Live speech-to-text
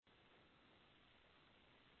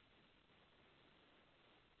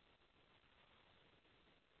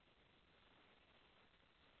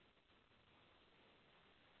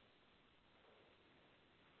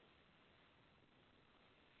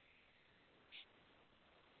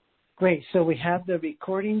Great. So we have the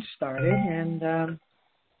recording started, and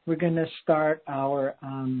we're going to start our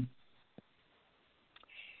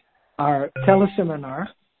teleseminar.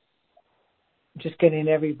 Just getting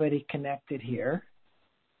everybody connected here.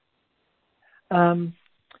 We're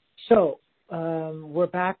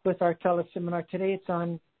back with our teleseminar. Today it's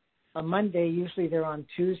on a Monday. Usually they're on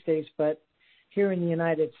Tuesdays, but here in the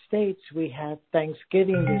United States we had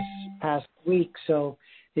Thanksgiving this past week, so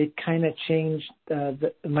it kind of changed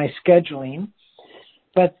my scheduling.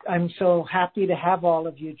 But I'm so happy to have all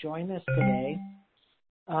of you join us today.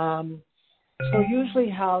 Usually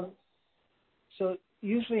how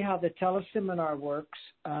the teleseminar works,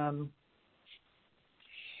 I'm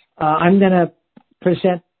going to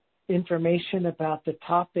present information about the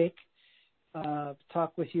topic,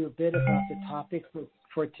 talk with you a bit about the topic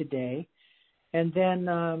for today, and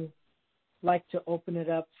then like to open it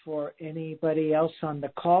up for anybody else on the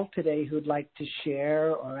call today who'd like to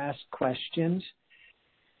share or ask questions.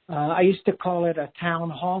 I used to call it a town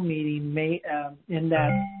hall meeting, in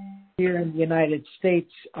that here in the United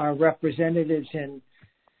States, our representatives and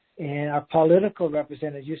our political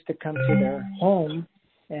representatives used to come to their home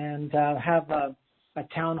and have a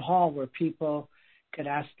town hall where people could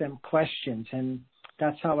ask them questions. And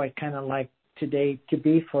that's how I kind of like today to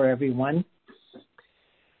be for everyone.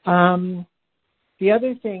 The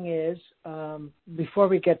other thing is, before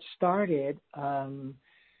we get started,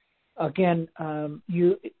 again,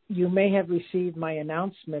 you may have received my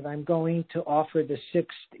announcement. I'm going to offer the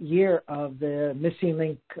 6th year of the Missing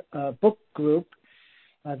Link book group,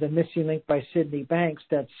 The Missing Link by Sydney Banks,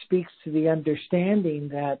 that speaks to the understanding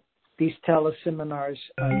that these teleseminars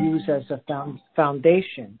use as a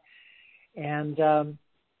foundation. And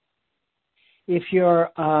if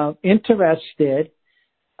you're interested,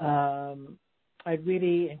 I'd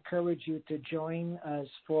really encourage you to join us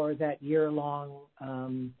for that year-long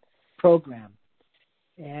program.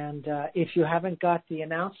 And if you haven't got the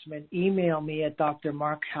announcement, email me at Dr.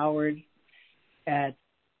 Mark Howard at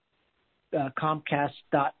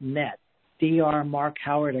Comcast.net,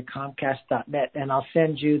 drmarkhoward@Comcast.net, and I'll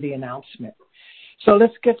send you the announcement. So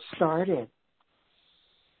let's get started.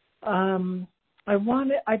 I've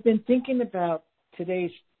been thinking about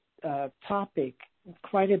today's topic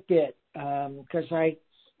quite a bit because I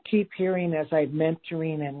keep hearing, as I'm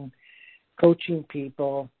mentoring and coaching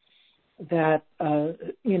people, that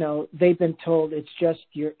they've been told it's just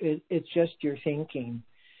your thinking,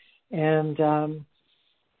 and I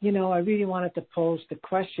really wanted to pose the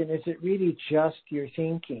question: is it really just your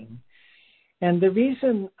thinking? And the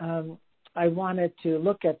reason I wanted to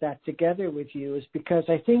look at that together with you is because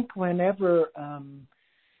I think whenever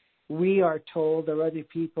we are told, or other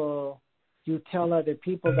people, you tell other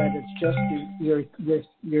people that it's just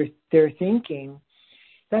their thinking,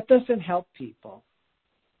 that doesn't help people,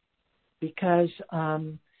 because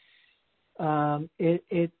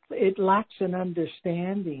it lacks an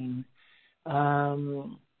understanding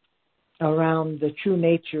around the true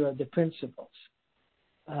nature of the principles.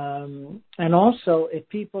 And also, if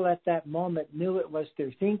people at that moment knew it was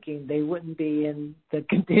their thinking, they wouldn't be in the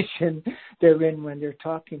condition they're in when they're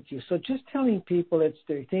talking to you. So just telling people it's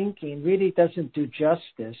their thinking really doesn't do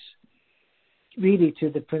justice, really, to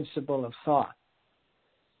the principle of thought.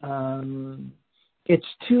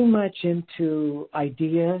 It's too much into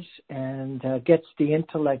ideas and gets the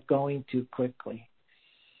intellect going too quickly.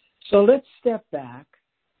 So let's step back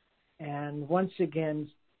and once again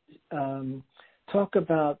talk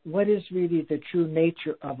about what is really the true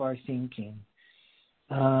nature of our thinking,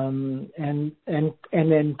 and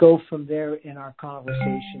then go from there in our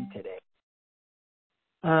conversation today.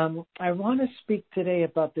 I want to speak today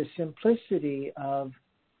about the simplicity of,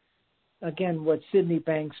 again, what Sydney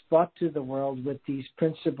Banks brought to the world with these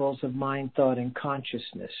principles of mind, thought, and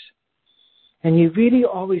consciousness. And you really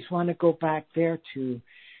always want to go back there to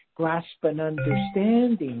grasp an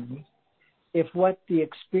understanding if what the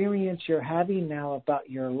experience you're having now about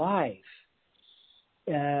your life,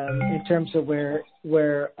 in terms of where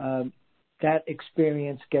that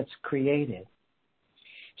experience gets created.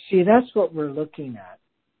 See, that's what we're looking at.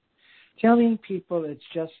 Telling people it's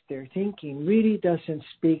just their thinking really doesn't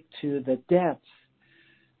speak to the depth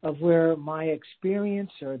of where my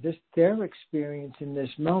experience or their experience in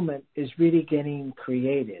this moment is really getting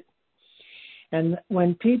created. And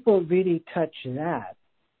when people really touch that,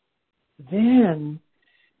 then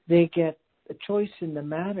they get a choice in the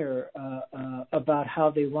matter about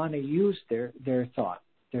how they want to use their thought,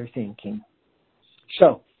 their thinking.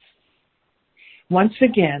 So, once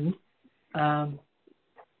again,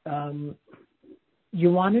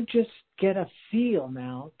 you want to just get a feel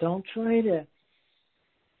now. Don't try to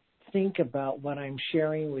think about what I'm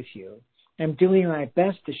sharing with you. I'm doing my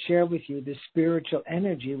best to share with you the spiritual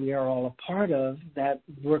energy we are all a part of that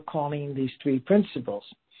we're calling these three principles.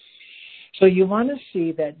 So you want to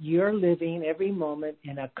see that you're living every moment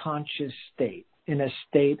in a conscious state, in a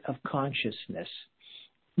state of consciousness,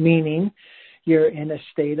 meaning you're in a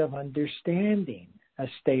state of understanding, a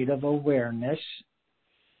state of awareness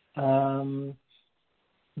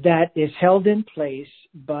that is held in place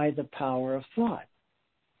by the power of thought.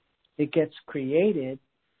 It gets created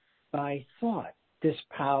by thought, this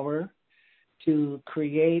power to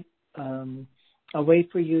create a way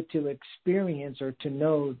for you to experience or to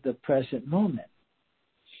know the present moment.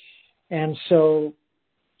 And so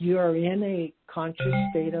you are in a conscious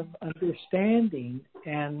state of understanding,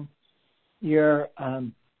 and you're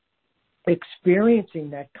experiencing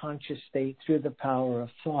that conscious state through the power of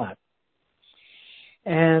thought.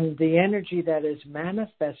 And the energy that is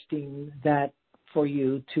manifesting that for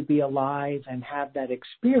you to be alive and have that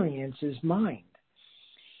experience is mind.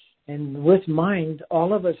 And with mind,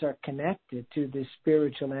 all of us are connected to the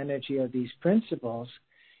spiritual energy of these principles,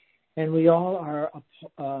 and we all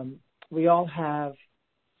have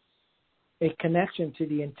a connection to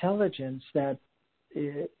the intelligence that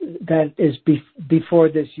is before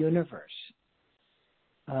this universe.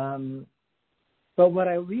 But what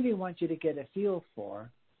I really want you to get a feel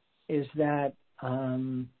for is that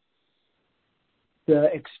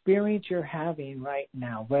the experience you're having right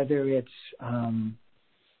now, whether it's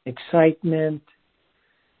excitement,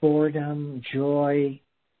 boredom, joy,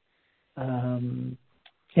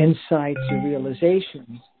 insights, or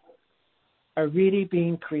realizations, are really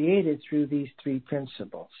being created through these three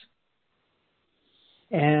principles.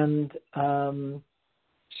 And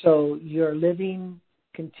so you're living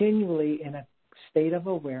continually in a state of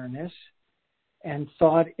awareness, and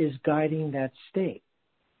thought is guiding that state.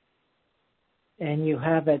 And you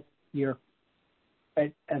have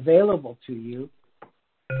available to you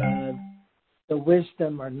the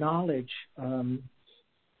wisdom or knowledge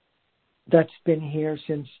that's been here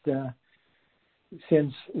since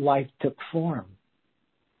life took form.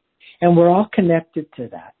 And we're all connected to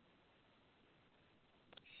that.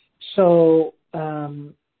 So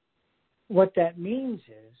what that means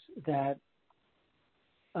is that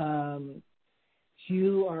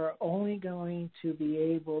you are only going to be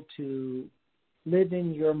able to live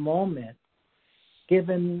in your moment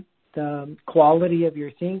given the quality of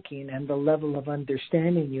your thinking and the level of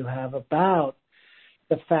understanding you have about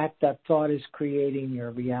the fact that thought is creating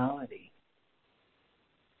your reality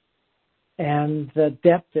and the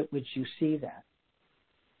depth at which you see that.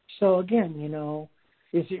 So again,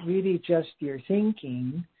 is it really just your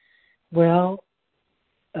thinking? Well,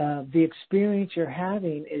 the experience you're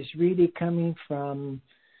having is really coming from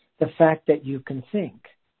the fact that you can think,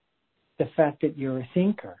 the fact that you're a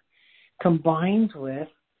thinker, combined with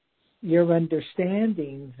your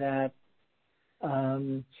understanding that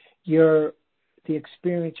the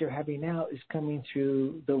experience you're having now is coming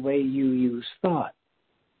through the way you use thought.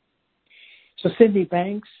 So Cindy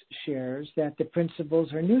Banks shares that the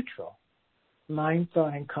principles are neutral. Mind,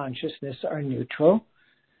 thought, and consciousness are neutral,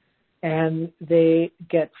 and they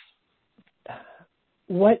get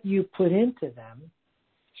what you put into them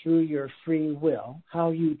through your free will. How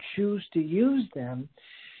you choose to use them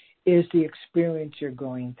is the experience you're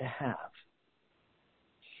going to have.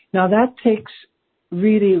 Now that takes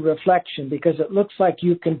really reflection, because it looks like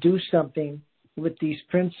you can do something with these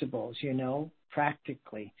principles,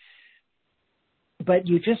 practically. But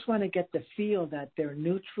you just want to get the feel that they're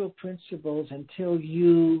neutral principles until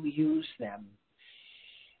you use them.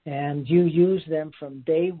 And you use them from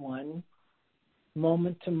day one,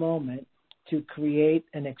 moment to moment, to create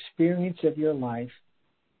an experience of your life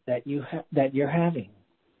that you're having.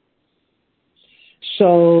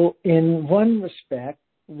 So in one respect,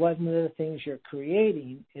 one of the things you're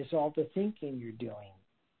creating is all the thinking you're doing.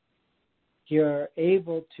 You're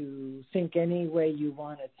able to think any way you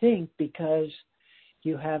want to think because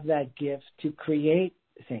you have that gift to create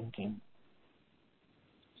thinking.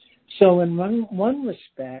 So in one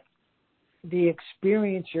respect, the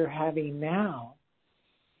experience you're having now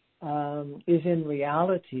is in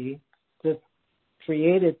reality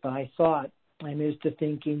created by thought and is the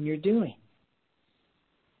thinking you're doing.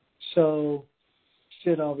 So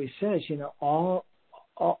Sid always says, all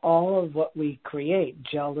of what we create,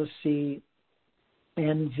 jealousy,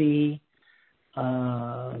 envy,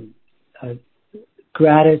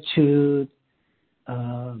 gratitude,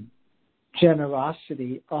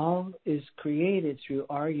 generosity, all is created through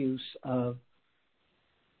our use of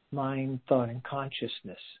mind, thought, and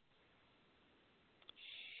consciousness.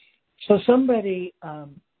 So somebody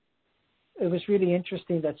it was really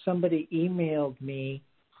interesting that somebody emailed me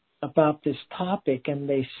about this topic, and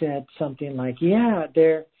they said something like, yeah,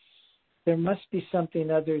 there must be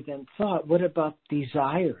something other than thought. What about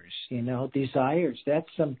desires? Desires, that's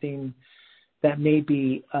something that may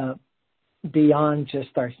be beyond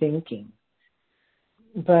just our thinking.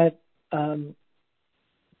 But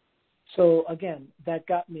so again, that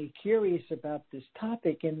got me curious about this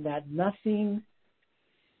topic, in that nothing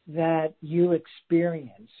that you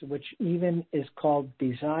experience, which even is called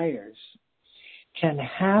desires, can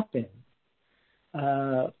happen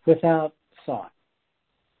without thought.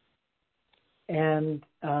 And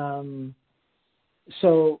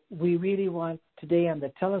so we really want today on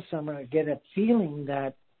the Telesummer to get a feeling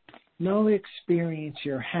that no experience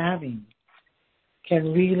you're having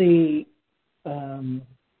can really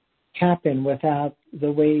happen without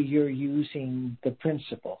the way you're using the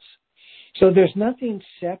principles. So there's nothing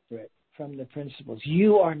separate from the principles.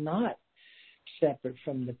 You are not separate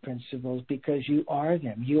from the principles because you are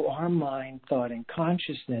them. You are mind, thought, and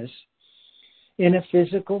consciousness in a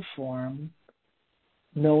physical form,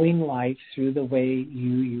 knowing life through the way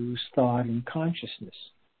you use thought and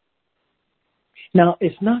consciousness. Now,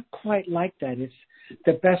 it's not quite like that. It's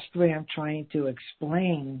the best way I'm trying to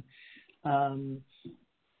explain the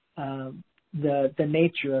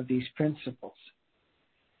nature of these principles.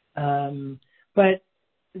 But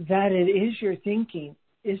that it is your thinking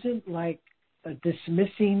isn't like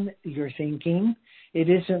dismissing your thinking. It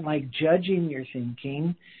isn't like judging your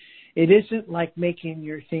thinking. It isn't like making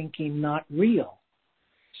your thinking not real.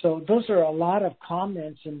 So those are a lot of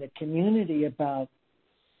comments in the community about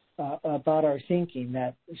our thinking,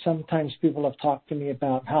 that sometimes people have talked to me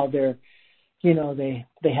about how they're, they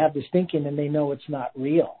have this thinking and they know it's not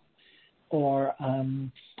real, or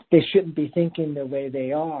they shouldn't be thinking the way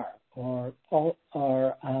they are, or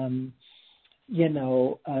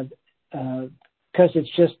because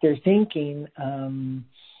it's just their thinking,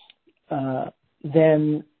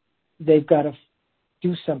 then they've got to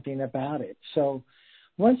do something about it. So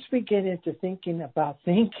once we get into thinking about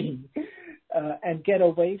thinking and get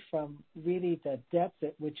away from really the depth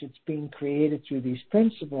at which it's being created through these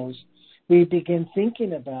principles, we begin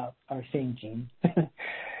thinking about our thinking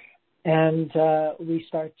and we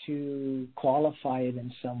start to qualify it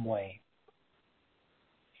in some way.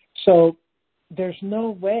 So there's no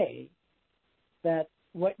way that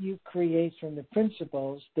what you create from the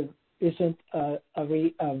principles isn't a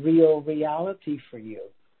real reality for you.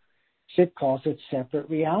 Sid calls it separate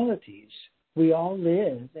realities. We all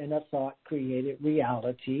live in a thought-created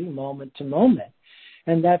reality, moment to moment,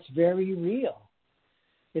 and that's very real.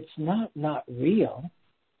 It's not real,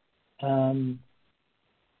 and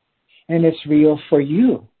it's real for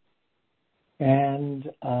you.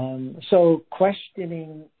 And so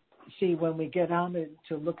questioning, when we get on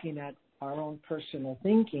into looking at our own personal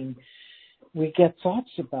thinking, we get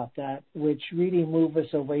thoughts about that, which really move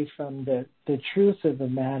us away from the truth of the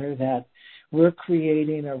matter, that we're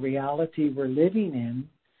creating a reality we're living in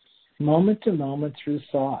moment to moment through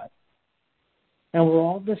thought. And we're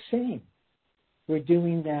all the same. We're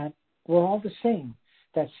doing that. We're all the same.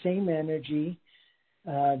 That same energy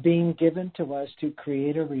being given to us to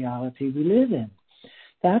create a reality we live in.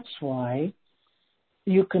 That's why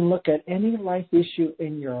you can look at any life issue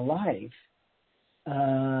in your life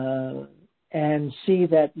and see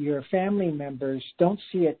that your family members don't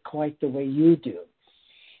see it quite the way you do.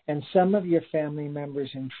 And some of your family members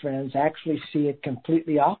and friends actually see it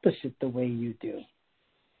completely opposite the way you do.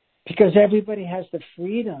 Because everybody has the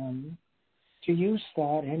freedom to use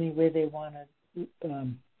thought any way they want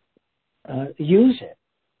to use it.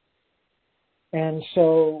 And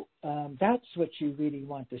so that's what you really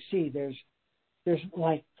want to see. There's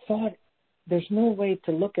like thought, there's no way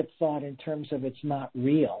to look at thought in terms of it's not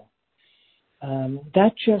real.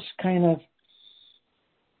 That just kind of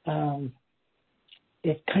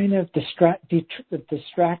it kind of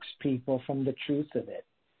distracts people from the truth of it.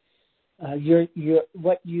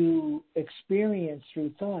 What you experience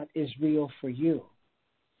through thought is real for you.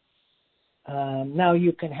 Now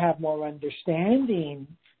you can have more understanding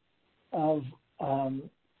of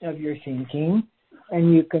your thinking,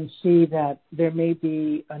 and you can see that there may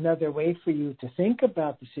be another way for you to think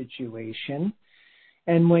about the situation.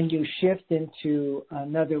 And when you shift into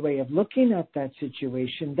another way of looking at that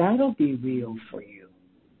situation, that'll be real for you.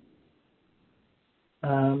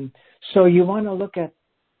 So you want to look at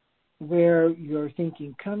where your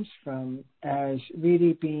thinking comes from as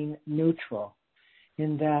really being neutral,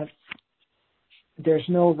 in that there's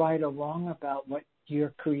no right or wrong about what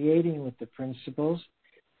you're creating with the principles.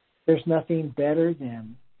 There's nothing better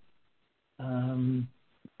than.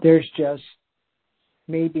 There's just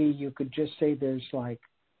maybe you could just say there's like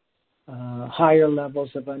higher levels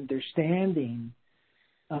of understanding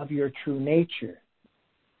of your true nature.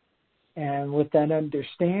 And with that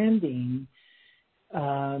understanding,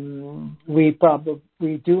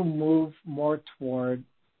 we do move more toward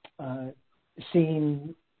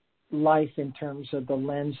seeing life in terms of the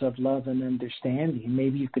lens of love and understanding.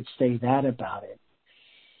 Maybe you could say that about it.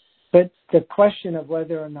 But the question of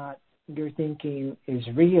whether or not your thinking is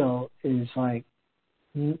real is like,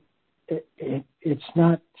 it's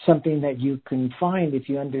not something that you can find if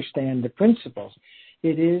you understand the principles.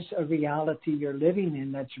 It is a reality you're living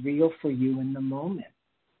in that's real for you in the moment.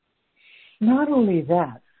 Not only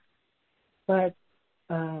that, but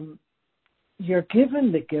you're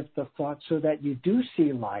given the gift of thought so that you do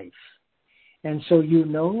see life, and so you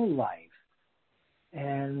know life.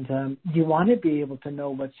 And you want to be able to know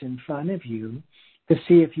what's in front of you to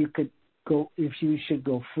see if you should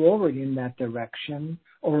go forward in that direction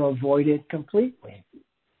or avoid it completely.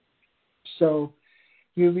 So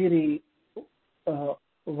you really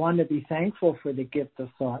want to be thankful for the gift of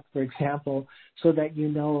thought, for example, so that you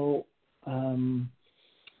know,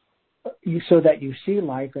 so that you see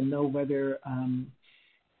life and know whether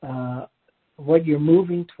what you're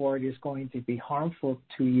moving toward is going to be harmful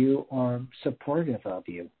to you or supportive of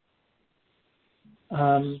you.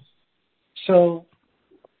 So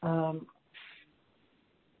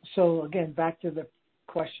again, back to the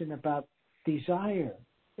question about desire.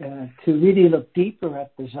 To really look deeper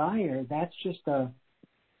at desire, that's just a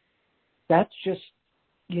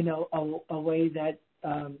way that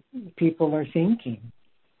people are thinking.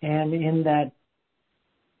 And in that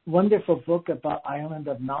wonderful book about Island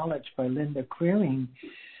of Knowledge by Linda Quiring,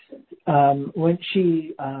 when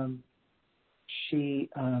she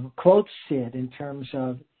quotes Sid in terms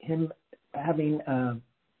of him having a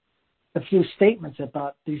few statements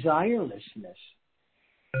about desirelessness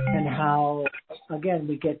and how, again,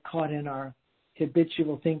 we get caught in our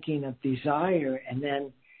habitual thinking of desire, and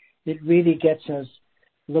then it really gets us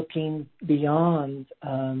looking beyond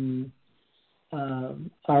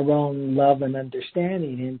our own love and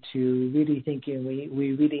understanding into really thinking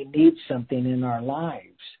we really need something in our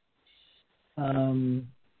lives.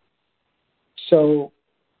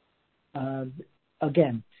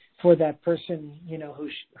 Again, for that person,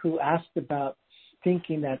 who asked about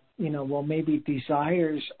thinking that, well, maybe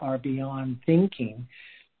desires are beyond thinking.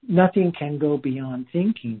 Nothing can go beyond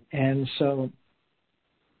thinking. And so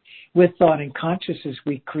with thought and consciousness,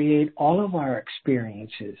 we create all of our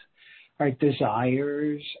experiences, our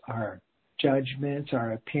desires, our judgments,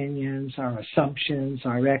 our opinions, our assumptions,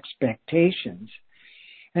 our expectations.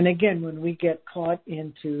 And again, when we get caught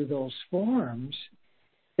into those forms,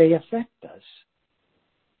 they affect us.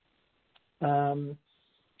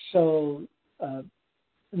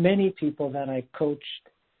 Many people that I coached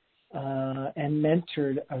and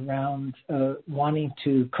mentored around wanting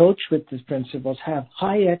to coach with the principles have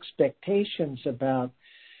high expectations about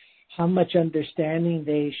how much understanding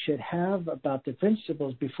they should have about the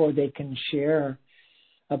principles before they can share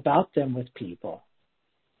about them with people.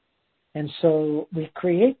 And so we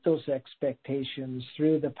create those expectations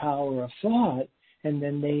through the power of thought, and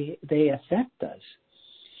then they affect us.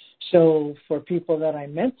 So for people that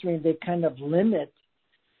I'm mentoring, they kind of limit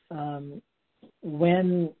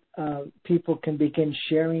when people can begin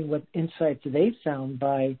sharing what insights they found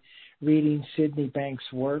by reading Sydney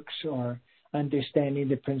Banks' works or understanding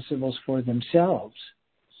the principles for themselves.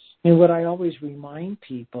 And what I always remind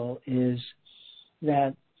people is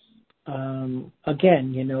that,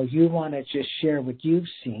 again, you want to just share what you've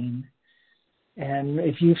seen. And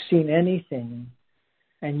if you've seen anything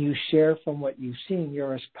and you share from what you've seen,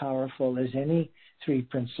 you're as powerful as any three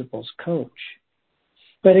principles coach.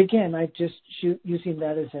 But again, I'm just using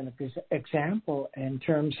that as an example in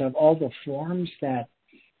terms of all the forms that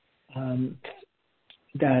the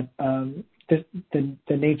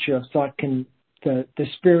nature of thought can, the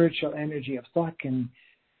spiritual energy of thought can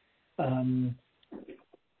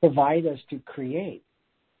provide us to create.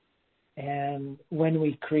 And when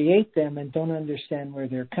we create them and don't understand where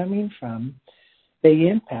they're coming from, they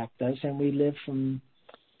impact us, and we live from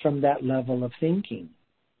that level of thinking.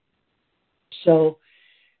 So,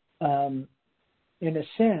 in a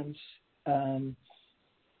sense,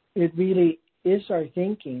 it really is our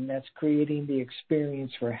thinking that's creating the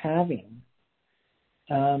experience we're having.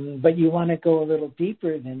 But you want to go a little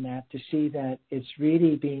deeper than that to see that it's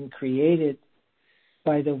really being created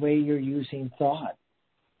by the way you're using thought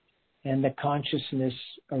and the consciousness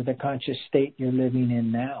or the conscious state you're living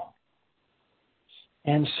in now.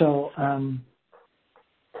 And so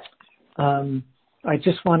I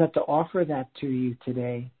just wanted to offer that to you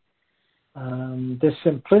today the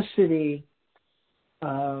simplicity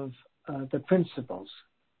of the principles,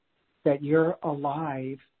 that you're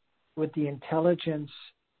alive with the intelligence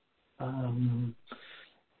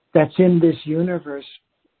that's in this universe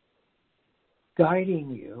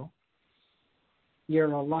guiding you.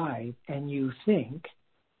 You're alive and you think,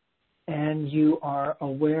 and you are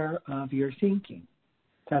aware of your thinking.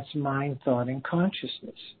 That's mind, thought, and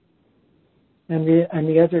consciousness. And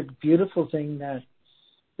the other beautiful thing that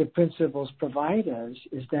the principles provide us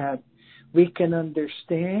is that we can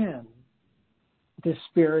understand the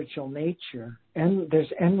spiritual nature, and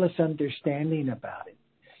there's endless understanding about it,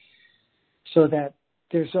 so that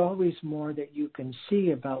there's always more that you can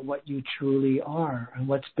see about what you truly are and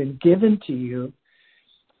what's been given to you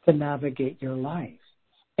to navigate your life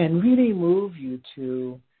and really move you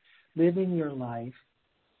to living your life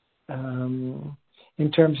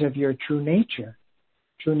in terms of your true nature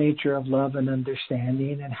of love and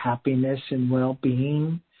understanding and happiness and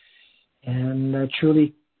well-being, and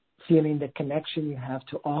truly feeling the connection you have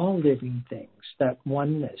to all living things, that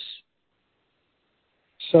oneness.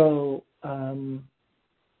 So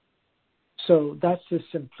that's the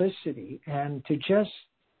simplicity, and to just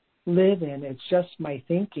live in it's just my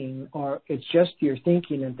thinking, or it's just your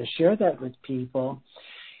thinking, and to share that with people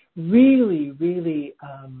really, really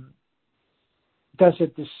does a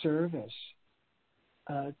disservice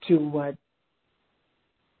to what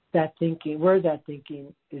that thinking, where that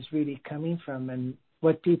thinking is really coming from, and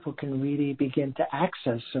what people can really begin to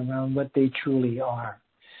access around what they truly are.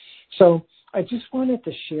 So I just wanted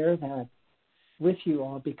to share that with you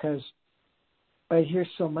all, because I hear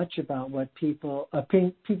so much about what people's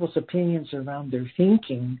opinions around their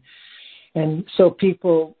thinking, and so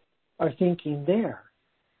people are thinking there.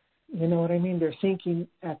 You know what I mean? They're thinking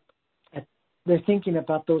they're thinking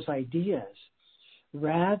about those ideas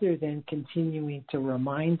rather than continuing to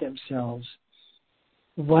remind themselves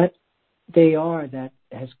what they are that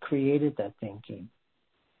has created that thinking.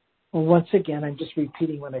 Well, once again, I'm just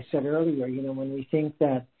repeating what I said earlier. You know, when we think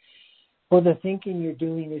that, well, the thinking you're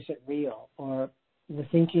doing isn't real, or the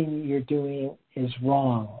thinking you're doing is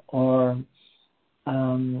wrong, or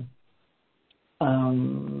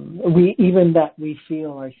we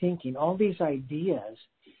feel our thinking, all these ideas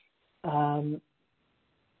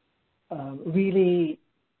really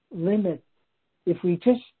limit. If we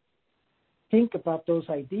just think about those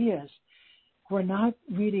ideas, we're not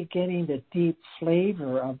really getting the deep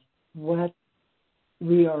flavor of what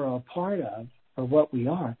we are a part of, or what we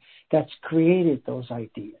are, that's created those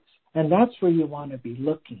ideas. And that's where you want to be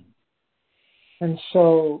looking. And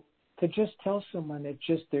so to just tell someone it's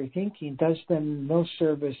just their thinking does them no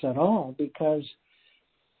service at all, because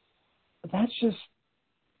that's just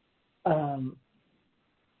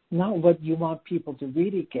not what you want people to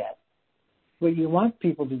really get. What you want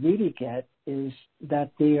people to really get is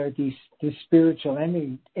that they are this spiritual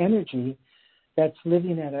energy that's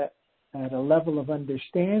living at a level of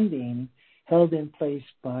understanding held in place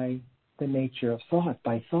by the nature of thought,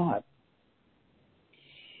 by thought.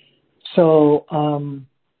 So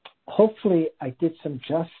hopefully I did some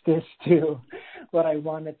justice to what I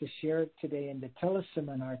wanted to share today in the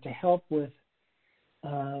teleseminar, to help with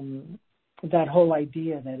that whole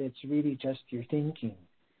idea that it's really just your thinking.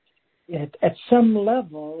 At some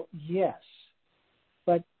level, yes,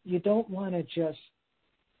 but you don't want to just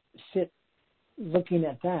sit looking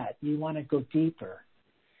at that. You want to go deeper.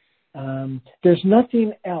 There's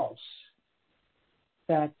nothing else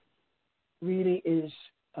that really is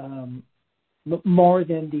more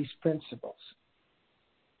than these principles.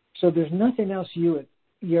 So there's nothing else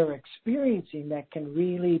you're experiencing that can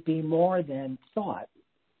really be more than thought,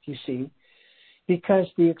 you see, because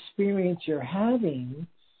the experience you're having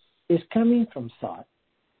is coming from thought.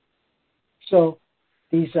 So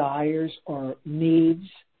desires or needs,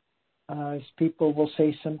 as people will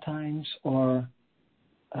say sometimes, or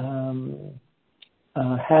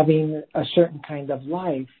having a certain kind of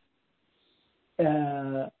life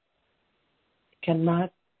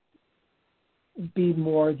cannot be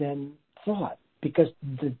more than thought, because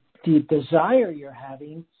the desire you're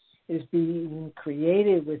having is being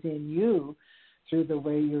created within you through the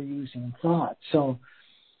way you're using thought. So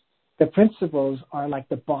the principles are like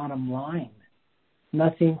the bottom line.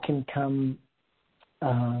 Nothing can come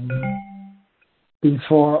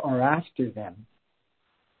before or after them.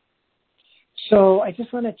 So I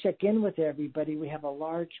just want to check in with everybody. We have a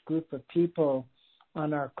large group of people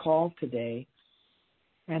on our call today.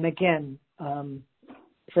 And again,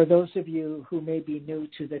 for those of you who may be new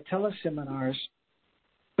to the teleseminars,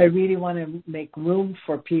 I really want to make room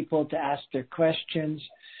for people to ask their questions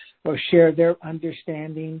or share their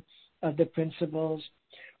understanding of the principles,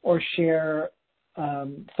 or share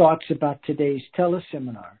thoughts about today's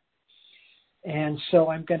teleseminar. And so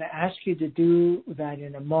I'm going to ask you to do that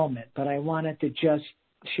in a moment, but I wanted to just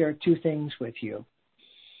share two things with you.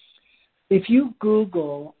 If you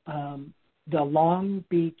Google the Long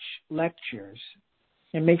Beach lectures,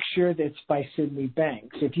 and make sure that it's by Sydney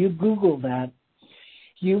Banks, if you Google that,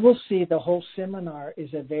 you will see the whole seminar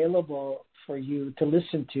is available for you to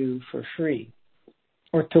listen to for free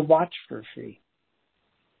or to watch for free.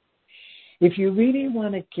 If you really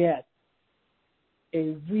want to get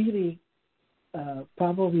a really,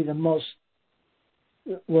 probably the most,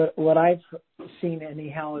 what I've seen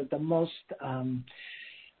anyhow, the most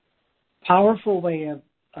powerful way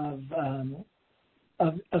of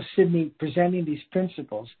Sydney presenting these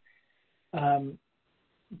principles,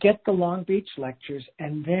 get the Long Beach lectures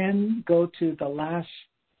and then go to the last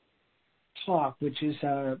talk, which is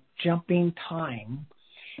Jumping Time,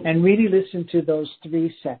 and really listen to those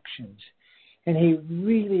three sections. And he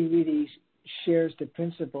really, really shares the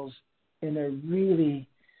principles in a really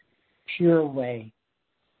pure way.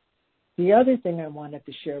 The other thing I wanted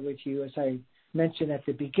to share with you, as I mentioned at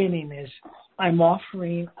the beginning, is I'm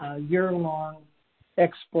offering a year-long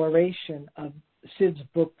exploration of Sid's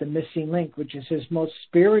book, The Missing Link, which is his most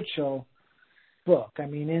spiritual book. I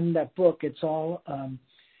mean, in that book, it's all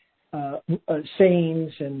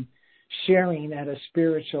sayings and sharing at a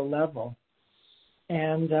spiritual level.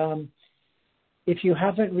 And if you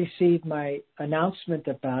haven't received my announcement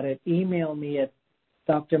about it, email me at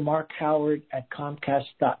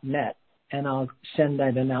drmarkhoward@comcast.net, and I'll send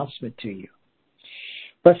that announcement to you.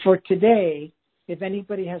 But for today, if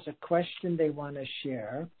anybody has a question they want to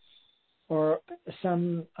share or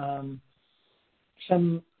some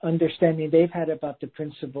understanding they've had about the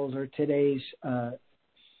principles or today's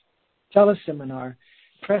teleseminar,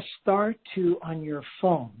 press *2 on your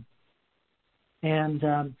phone, and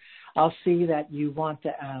I'll see that you want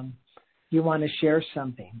to share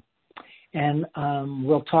something, and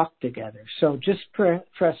we'll talk together. So just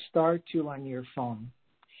press *2 on your phone.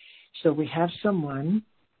 So we have someone.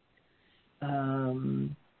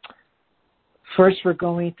 First, we're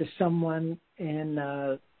going to someone in,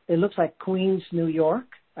 it looks like Queens, New York.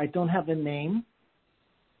 I don't have a name.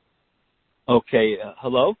 Okay.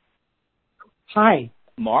 Hello? Hi.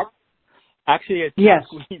 Mark? Actually, it's yes.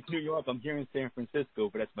 Queens, New York. I'm here in San Francisco,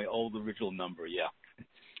 but that's my old original number, yeah.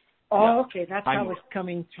 Oh, okay. That's how it's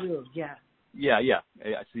coming through, yeah. Yeah.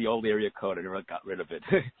 It's the old area code. I never got rid of it.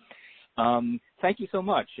 Thank you so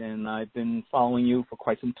much, and I've been following you for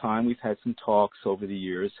quite some time. We've had some talks over the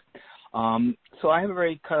years. So I have a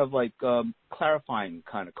very kind of like clarifying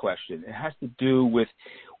kind of question. It has to do with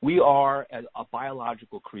we are a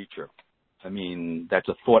biological creature. I mean, that's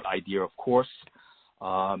a thought idea, of course,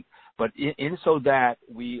 but in so that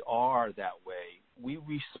we are that way, we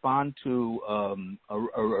respond to an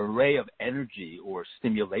array of energy or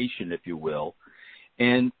stimulation, if you will,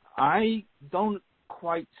 and I don't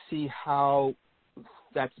quite see how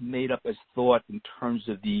that's made up as thought in terms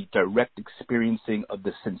of the direct experiencing of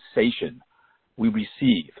the sensation we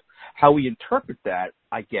receive. How we interpret that,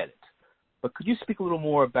 I get it. But could you speak a little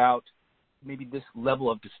more about maybe this level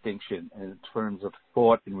of distinction in terms of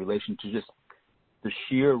thought in relation to just the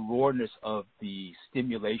sheer rawness of the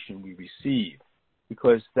stimulation we receive?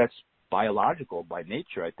 Because that's biological by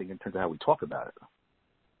nature, I think, in terms of how we talk about it.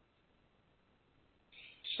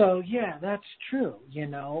 So, yeah, that's true,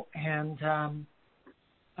 and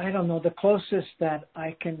I don't know, the closest that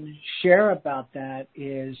I can share about that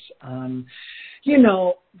is,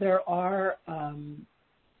 there are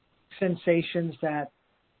sensations that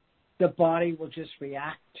the body will just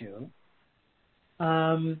react to,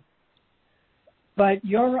 but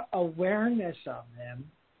your awareness of them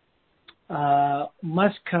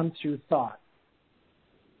must come through thought.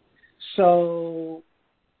 So,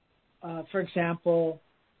 for example,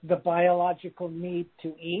 the biological need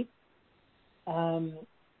to eat,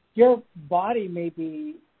 your body may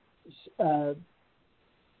be,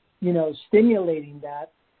 stimulating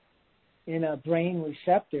that in a brain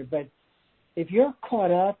receptor, but if you're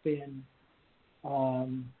caught up in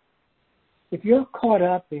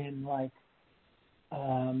like,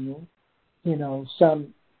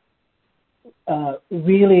 some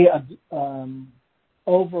really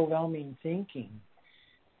overwhelming thinking,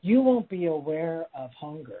 you won't be aware of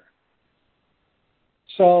hunger.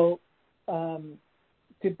 So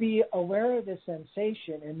to be aware of the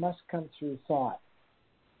sensation, it must come through thought.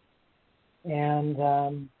 And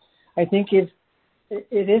I think if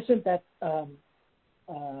it isn't that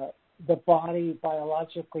the body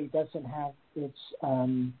biologically doesn't have its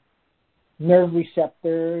nerve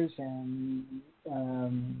receptors and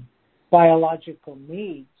biological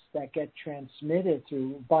needs that get transmitted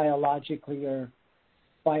through biologically or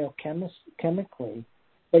biochemically,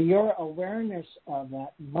 but your awareness of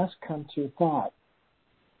that must come through thought.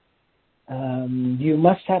 You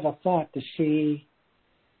must have a thought to see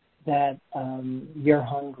that you're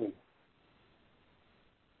hungry.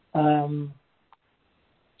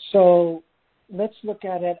 So let's look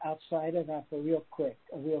at it outside of that for a real quick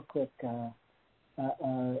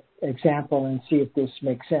example and see if this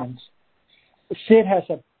makes sense. Sid has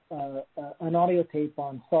an audio tape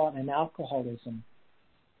on thought and alcoholism.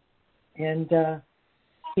 And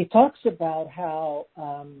he talks about how,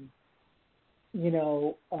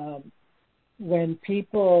 when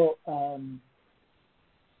people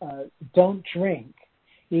don't drink,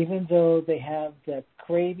 even though they have the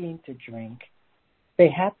craving to drink, they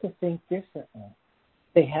have to think differently.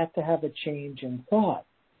 They have to have a change in thought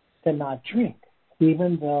to not drink,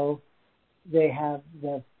 even though they have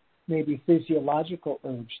the maybe physiological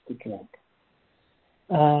urge to drink.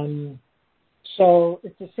 So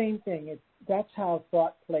it's the same thing. That's how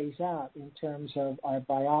thought plays out in terms of our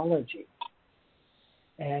biology.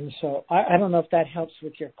 And so I don't know if that helps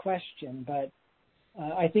with your question, but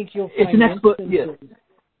I think you'll find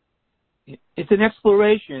it's an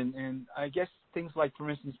exploration, and I guess things like, for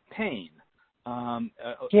instance, pain. I'm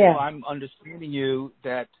understanding you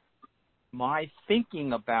that my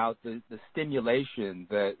thinking about the stimulation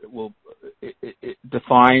that it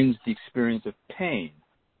defines the experience of pain,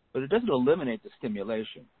 but it doesn't eliminate the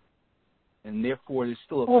stimulation, and therefore there's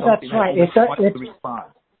still something that's right. that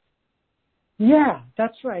response. Yeah,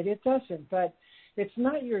 that's right. It doesn't, but it's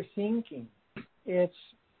not your thinking. It's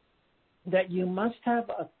that you must have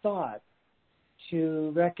a thought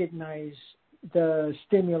to recognize the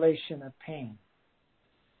stimulation of pain.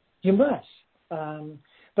 You must.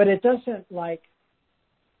 But it doesn't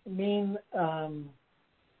mean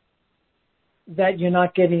that you're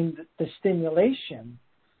not getting the stimulation.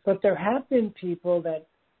 But there have been people that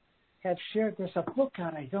have shared. There's a book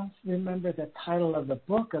out. I don't remember the title of the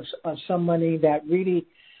book of somebody that really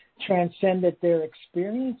transcended their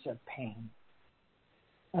experience of pain.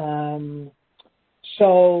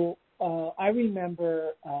 So I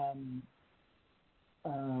remember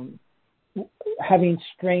having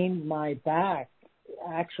strained my back,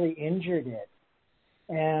 actually injured it.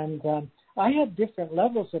 And I had different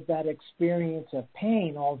levels of that experience of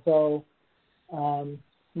pain, although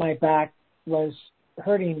my back was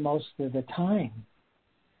hurting most of the time.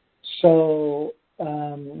 So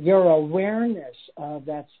your awareness of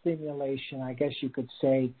that stimulation, I guess you could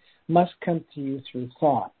say, must come to you through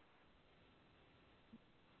thought.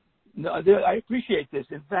 No, I appreciate this.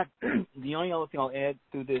 In fact, the only other thing I'll add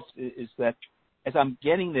to this is that as I'm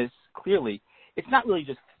getting this clearly, it's not really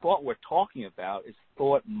just thought we're talking about. It's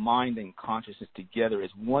thought, mind, and consciousness together as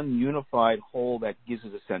one unified whole that gives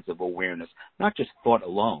us a sense of awareness, not just thought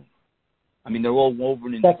alone. I mean, they're all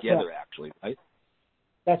woven in together, right. Actually, right?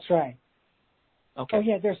 That's right. Okay. Oh,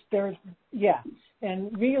 yeah, there's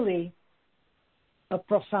and really a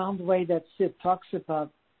profound way that Sid talks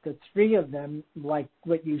about the three of them, like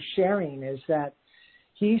what you're sharing, is that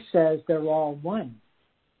he says they're all one.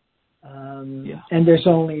 And there's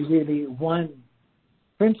only really one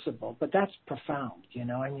principle, but that's profound,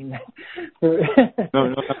 I mean,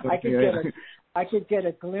 I could get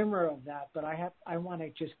a glimmer of that, but I want to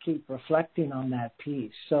just keep reflecting on that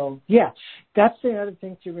piece. So, that's the other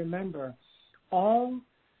thing to remember. All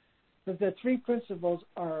the three principles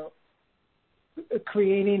are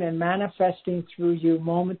creating and manifesting through you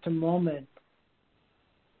moment to moment.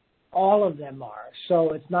 All of them are.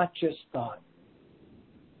 So it's not just thought.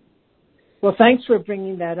 Well, thanks for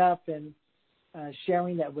bringing that up and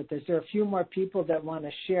sharing that with us. There are a few more people that want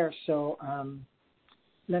to share. So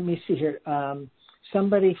let me see here.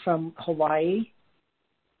 Somebody from Hawaii.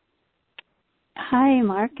 Hi,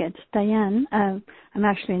 Mark. It's Diane. I'm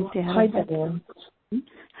actually in Seattle. Hi, Diane.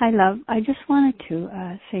 Hi, love. I just wanted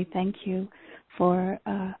to say thank you for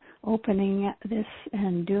opening this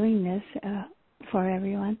and doing this for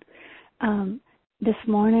everyone. This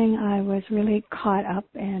morning I was really caught up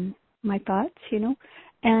in my thoughts,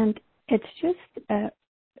 and it's just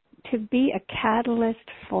to be a catalyst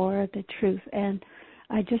for the truth. And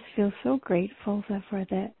I just feel so grateful for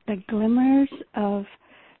the glimmers of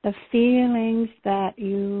the feelings that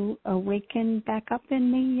you awaken back up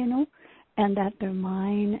in me, and that they're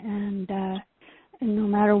mine, and no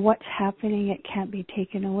matter what's happening, it can't be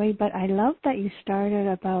taken away. But I love that you started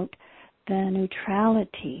about the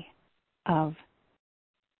neutrality of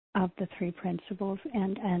the three principles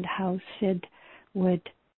and how Sid would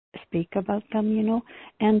speak about them,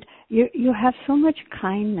 and you have so much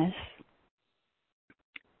kindness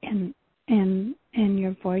in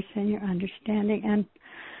your voice and your understanding. And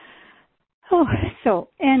so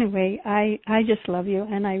anyway, I just love you,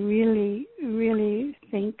 and I really, really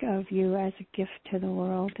think of you as a gift to the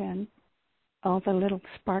world and all the little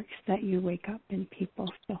sparks that you wake up in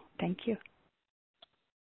people. So thank you.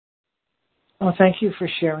 Well, thank you for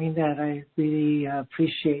sharing that. I really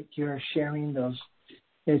appreciate your sharing those.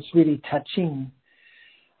 It's really touching.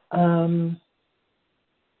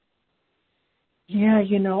 Yeah,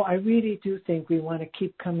 I really do think we want to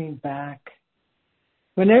keep coming back.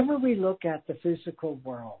 Whenever we look at the physical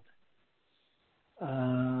world,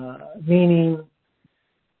 meaning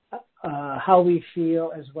how we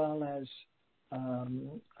feel as well as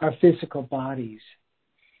our physical bodies,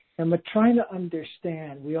 and we're trying to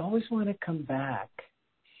understand, we always want to come back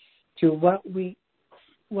to what we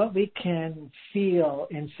can feel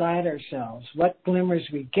inside ourselves, what glimmers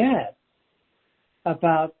we get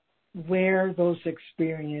about where those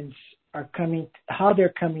experiences are coming, how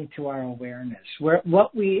they're coming to our awareness,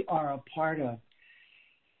 what we are a part of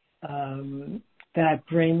that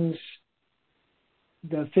brings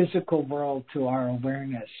the physical world to our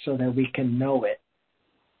awareness so that we can know it.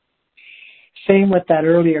 Same with that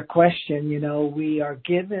earlier question, we are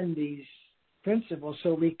given these principles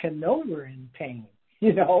so we can know we're in pain.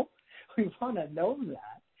 We want to know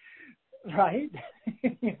that, right?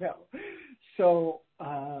 So,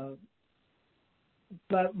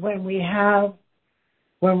 but when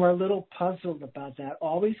we're a little puzzled about that,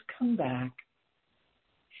 always come back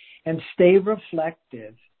and stay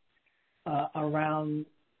reflective around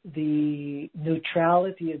the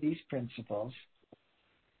neutrality of these principles,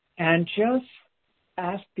 and just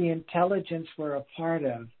ask the intelligence we're a part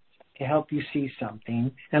of to help you see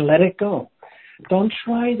something and let it go. Don't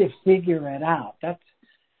try to figure it out. That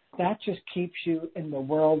just keeps you in the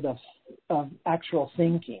world of actual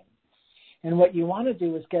thinking. And what you want to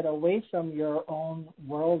do is get away from your own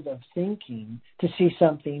world of thinking to see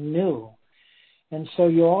something new. And so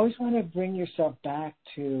you always want to bring yourself back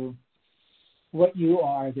to what you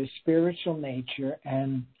are, the spiritual nature,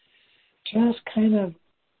 and just kind of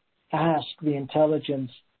ask the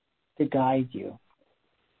intelligence to guide you.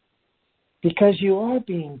 Because you are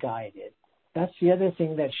being guided. That's the other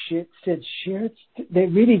thing that Sid shared. They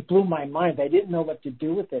really blew my mind. I didn't know what to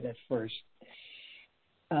do with it at first.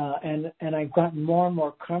 And I've gotten more and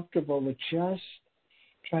more comfortable with just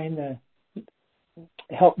trying to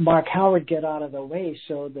help Mark Howard get out of the way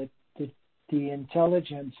so that the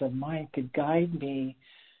intelligence of mine could guide me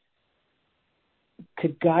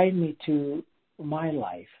to my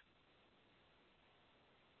life,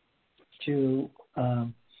 to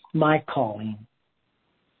my calling.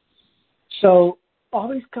 So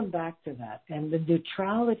always come back to that. And the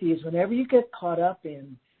neutrality is whenever you get caught up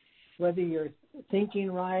in whether you're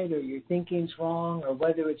thinking right or your thinking's wrong or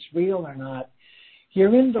whether it's real or not,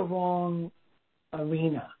 you're in the wrong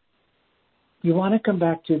arena. You want to come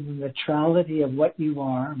back to the neutrality of what you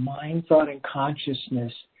are, mind, thought, and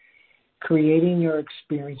consciousness, creating your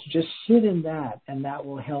experience. Just sit in that, and that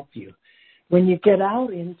will help you. When you get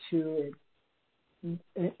out into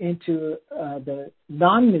the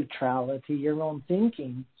non-neutrality, your own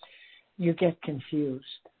thinking, you get confused.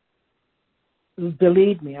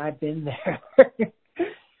 Believe me, I've been there.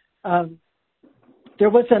 There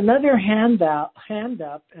was another hand up,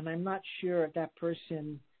 and I'm not sure if that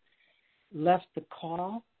person left the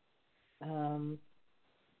call.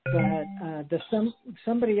 But does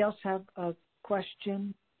somebody else have a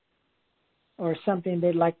question or something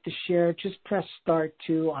they'd like to share? Just press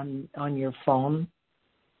 *2 on your phone.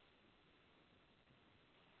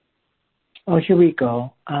 Oh, here we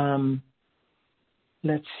go.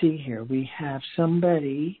 Let's see here. We have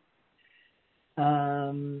somebody.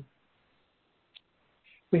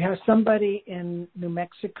 We have somebody in New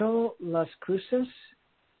Mexico, Las Cruces.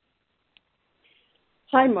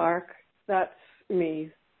 Hi, Mark. That's me,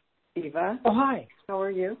 Eva. Oh, hi. How are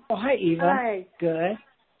you? Oh, hi, Eva. Hi. Good.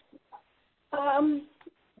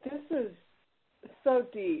 This is so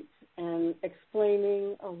deep and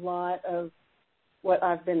explaining a lot of what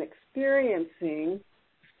I've been experiencing,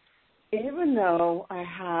 even though I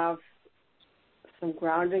have some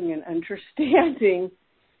grounding and understanding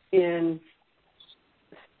in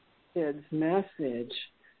Sid's message.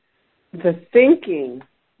 The thinking,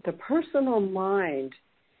 the personal mind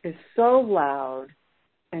is so loud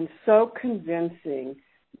and so convincing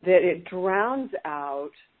that it drowns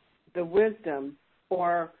out the wisdom,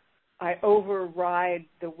 or I override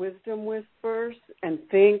the wisdom whispers and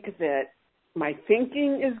think that my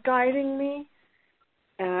thinking is guiding me.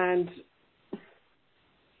 And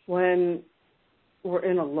when we're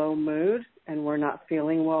in a low mood and we're not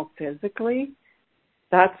feeling well physically,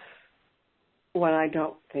 that's when I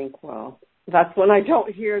don't think well. That's when I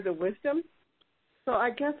don't hear the wisdom. So I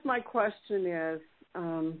guess my question is,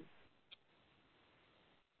 can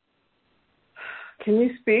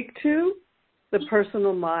you speak to the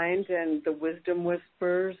personal mind and the wisdom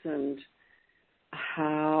whispers and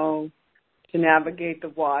how to navigate the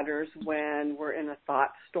waters when we're in a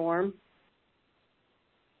thought storm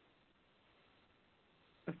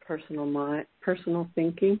of personal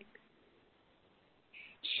thinking?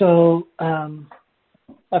 So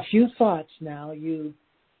a few thoughts now.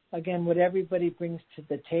 Again, what everybody brings to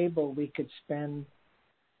the table, we could spend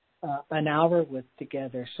an hour with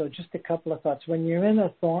together. So just a couple of thoughts. When you're in a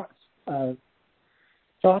thought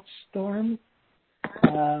storm,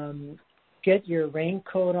 get your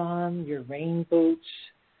raincoat on, your rain boots,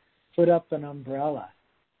 put up an umbrella.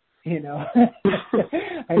 You know,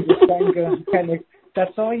 I just kind of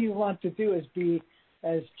that's all you want to do is be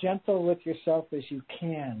as gentle with yourself as you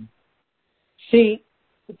can. See,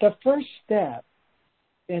 the first step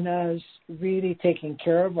in us really taking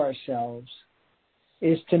care of ourselves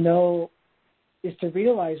is to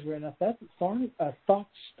realize we're in a thought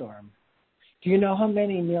storm. Do you know how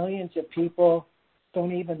many millions of people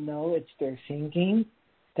don't even know it's their thinking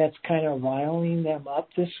that's kind of riling them up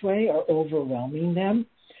this way or overwhelming them?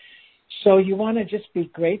 So you want to just be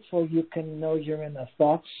grateful you can know you're in a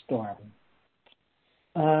thought storm.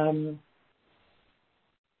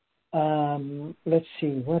 Let's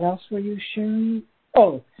see, what else were you sharing?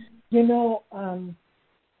 Oh,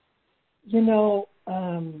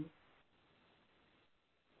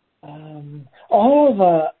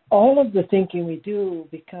 all of the thinking we do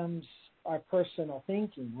becomes our personal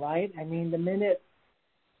thinking, right? I mean, the minute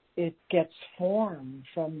it gets formed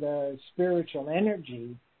from the spiritual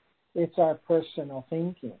energy, it's our personal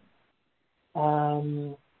thinking.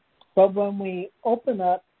 But when we open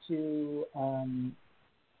up to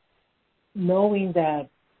knowing that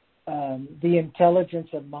the intelligence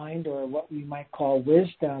of mind, or what we might call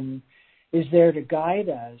wisdom, is there to guide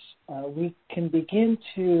us, we can begin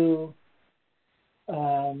to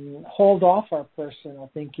hold off our personal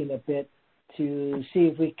thinking a bit to see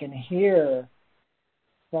if we can hear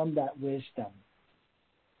from that wisdom.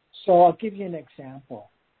 So I'll give you an example.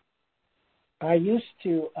 I used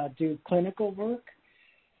to do clinical work,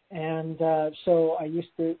 and so I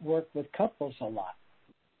used to work with couples a lot.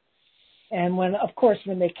 And when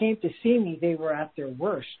they came to see me, they were at their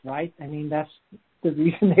worst, right? I mean, that's the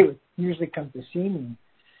reason they would usually come to see me.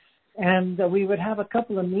 And we would have a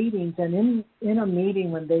couple of meetings, and in a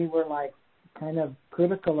meeting when they were like kind of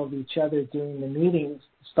critical of each other during the meetings,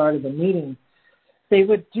 start of the meeting, they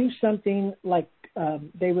would do something like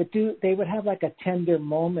they would have like a tender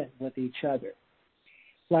moment with each other.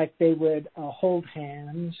 Like they would hold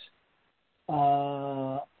hands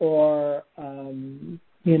or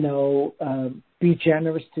be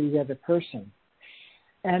generous to the other person.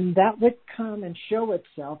 And that would come and show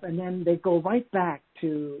itself, and then they go right back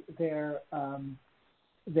to their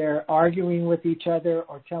arguing with each other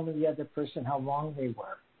or telling the other person how wrong they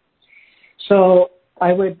were. So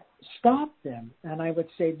I would stop them and I would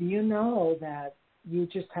say, do you know that you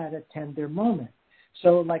just had a tender moment?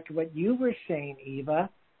 So like what you were saying, Eva,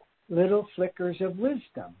 little flickers of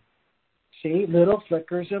wisdom. See, little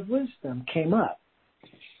flickers of wisdom came up.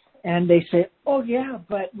 And they say, oh yeah,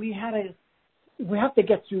 but we have to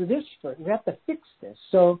get through this first. We have to fix this.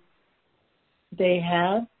 So they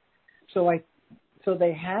had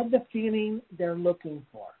the feeling they're looking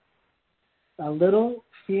for. A little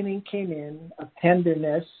feeling came in of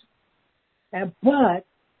tenderness, but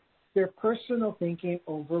their personal thinking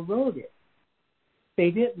overrode it.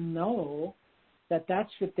 They didn't know that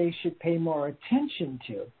that's what they should pay more attention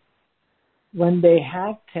to when they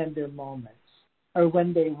have tender moments or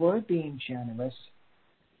when they were being generous.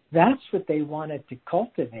 That's what they wanted to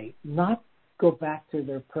cultivate, not go back to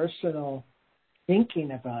their personal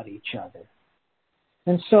thinking about each other.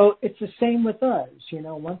 And so it's the same with us.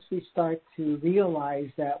 Once we start to realize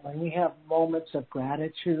that when we have moments of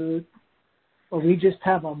gratitude, or we just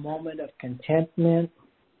have a moment of contentment,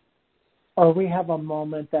 or we have a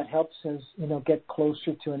moment that helps us, get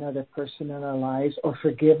closer to another person in our lives, or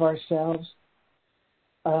forgive ourselves,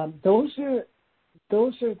 those are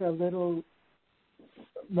the little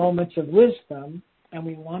moments of wisdom, and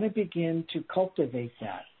we want to begin to cultivate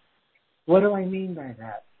that. What do I mean by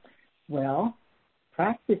that? Well,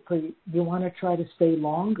 practically, you want to try to stay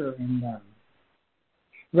longer in them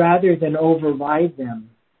rather than override them.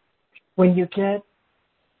 When you get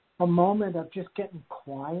a moment of just getting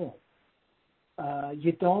quiet,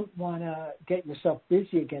 you don't want to get yourself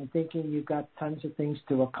busy again thinking you've got tons of things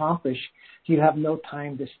to accomplish. You have no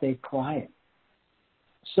time to stay quiet.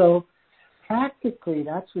 So practically,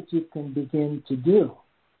 that's what you can begin to do.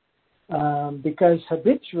 Because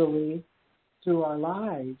habitually, through our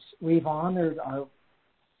lives, we've honored our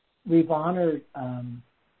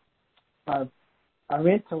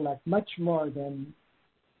intellect much more than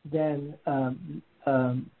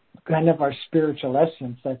kind of our spiritual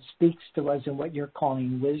essence that speaks to us in what you're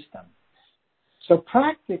calling wisdom. So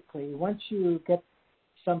practically, once you get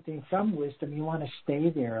something from wisdom, you want to stay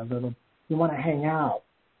there a little. You want to hang out.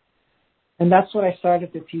 And that's what I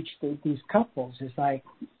started to teach these couples. Is like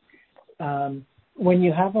when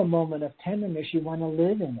you have a moment of tenderness, you want to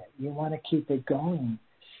live in it. You want to keep it going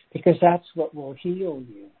because that's what will heal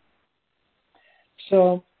you.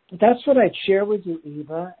 So that's what I'd share with you,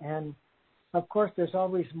 Eva. And of course, there's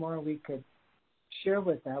always more we could share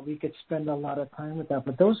with that. We could spend a lot of time with that.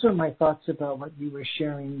 But those are my thoughts about what you were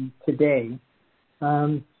sharing today.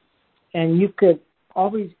 And you could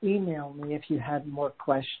always email me if you had more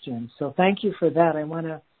questions. So thank you for that. I want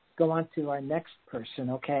to go on to our next person,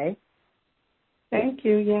 okay? Thank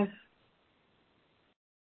you, yes.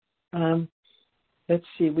 Let's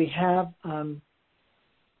see. We have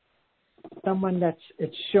someone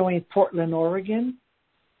it's showing Portland, Oregon.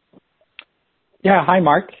 Yeah, hi,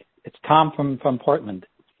 Mark. It's Tom from Portland.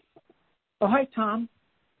 Oh, hi, Tom.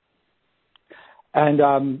 And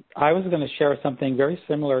I was going to share something very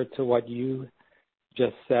similar to what you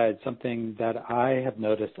just said, something that I have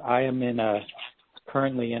noticed. I am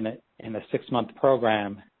currently in a 6-month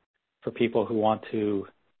program for people who want to,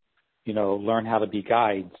 learn how to be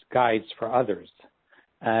guides for others.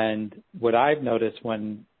 And what I've noticed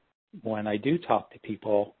when I do talk to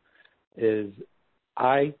people is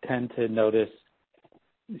I tend to notice,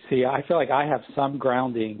 I feel like I have some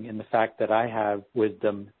grounding in the fact that I have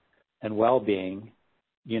wisdom and well-being,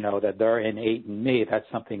 that they're innate in me. That's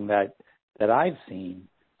something that I've seen.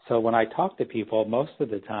 So when I talk to people, most of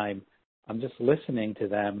the time, I'm just listening to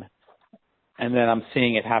them, and then I'm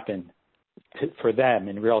seeing it happen for them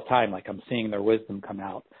in real time. Like I'm seeing their wisdom come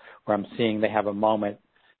out, or I'm seeing they have a moment,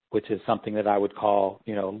 which is something that I would call,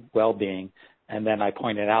 well-being, and then I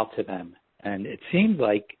point it out to them. And it seems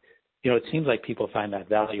like people find that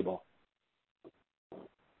valuable.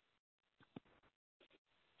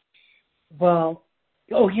 Well,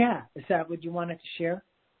 oh yeah, is that what you wanted to share?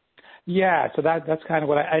 Yeah, so that's kind of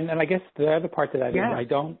what and I guess the other part that I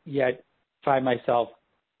don't yet find myself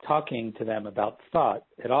talking to them about thought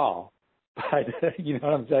at all. But you know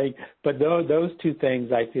what I'm saying? But those two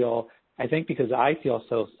things I think because I feel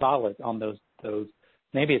so solid on those,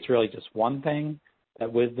 maybe it's really just one thing,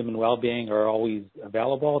 that wisdom and well-being are always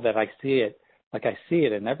available, that I see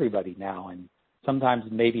it in everybody now. And sometimes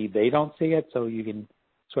maybe they don't see it, so you can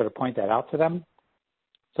sort of point that out to them.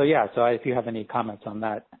 So yeah, if you have any comments on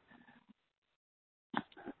that.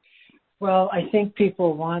 Well, I think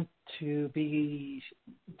people want to be,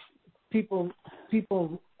 people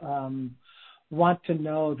want to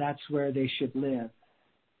know that's where they should live,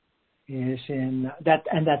 is in that,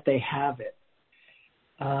 and that they have it.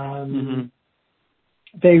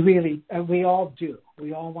 They really, we all do.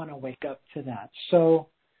 We all want to wake up to that. So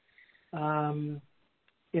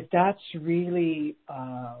if that's really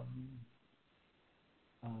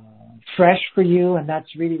fresh for you and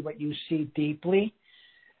that's really what you see deeply,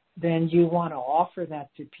 then you want to offer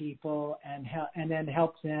that to people and then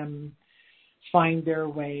help them find their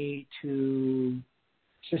way to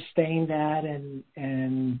sustain that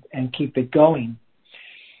and keep it going.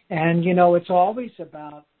 And, it's always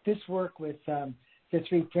about this work with the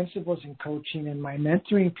 3 principles in coaching and my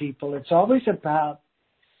mentoring people. It's always about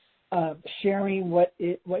sharing what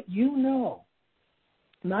you know,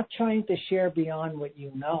 not trying to share beyond what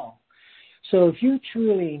you know. So if you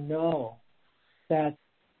truly know that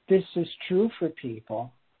this is true for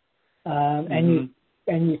people, and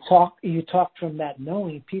you talk from that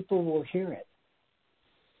knowing, people will hear it.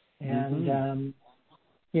 And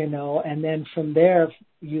and then from there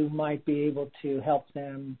you might be able to help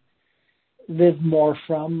them live more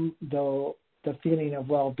from the feeling of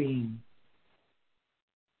well-being.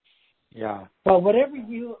 Yeah. Well, whatever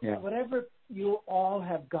you all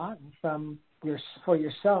have gotten for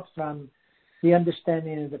yourself from the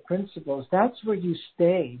understanding of the principles, that's where you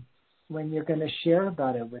stay when you're going to share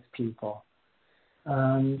about it with people.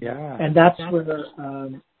 And that's where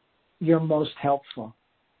you're most helpful.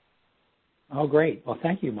 Oh, great. Well,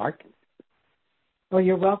 thank you, Mark. Well,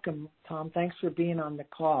 you're welcome, Tom. Thanks for being on the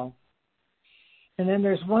call. And then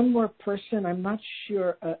there's one more person. I'm not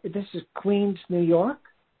sure. This is Queens, New York.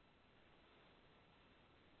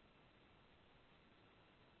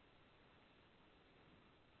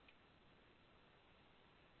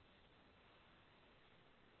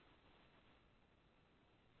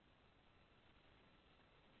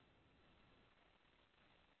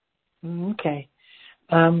 Okay.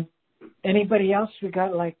 Anybody else? We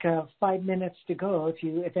got like 5 minutes to go.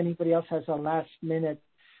 If anybody else has a last minute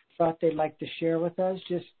thought they'd like to share with us,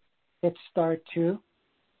 just hit star 2.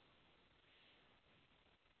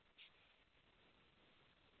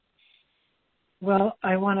 Well,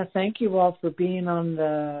 I want to thank you all for being on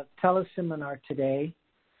the teleseminar today.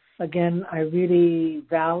 Again, I really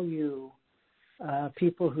value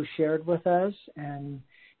people who shared with us and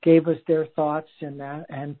gave us their thoughts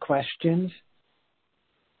and questions.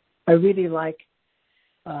 I really like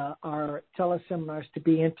our teleseminars to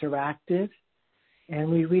be interactive, and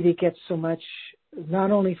we really get so much, not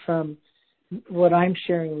only from what I'm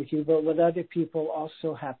sharing with you, but what other people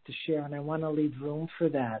also have to share, and I want to leave room for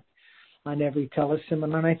that on every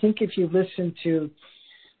teleseminar. And I think if you listen to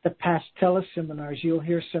the past teleseminars, you'll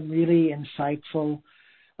hear some really insightful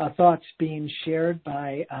thoughts being shared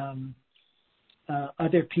by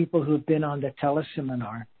other people who've been on the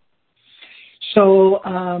teleseminar. So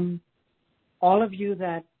all of you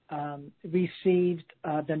that received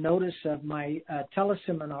the notice of my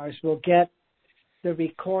teleseminars will get the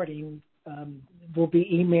recording. We'll be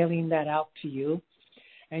emailing that out to you.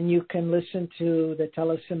 And you can listen to the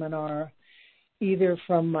teleseminar either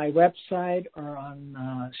from my website or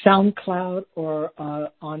on SoundCloud or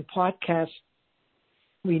on podcast.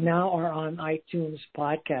 We now are on iTunes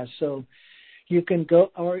podcast. So you can go,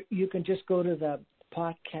 or you can just go to the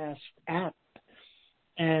podcast app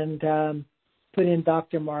and put in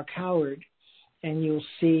Dr. Mark Howard, and you'll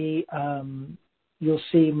see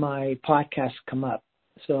my podcast come up.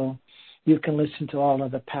 So you can listen to all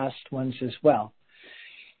of the past ones as well.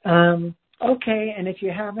 Okay, and if you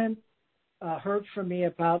haven't heard from me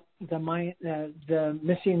about the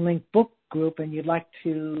Missing Link book group and you'd like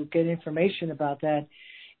to get information about that,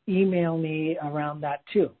 email me around that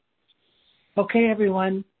too. Okay,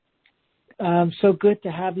 everyone. So good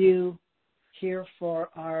to have you here for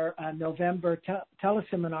our November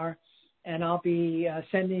teleseminar, and I'll be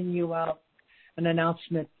sending you out an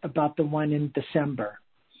announcement about the one in December.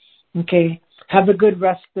 Okay, have a good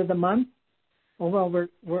rest of the month. Well,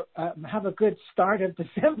 we're have a good start of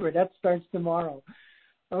December. That starts tomorrow.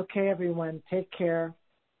 Okay, everyone, take care.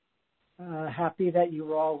 Happy that you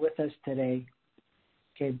were all with us today.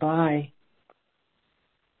 Okay, bye.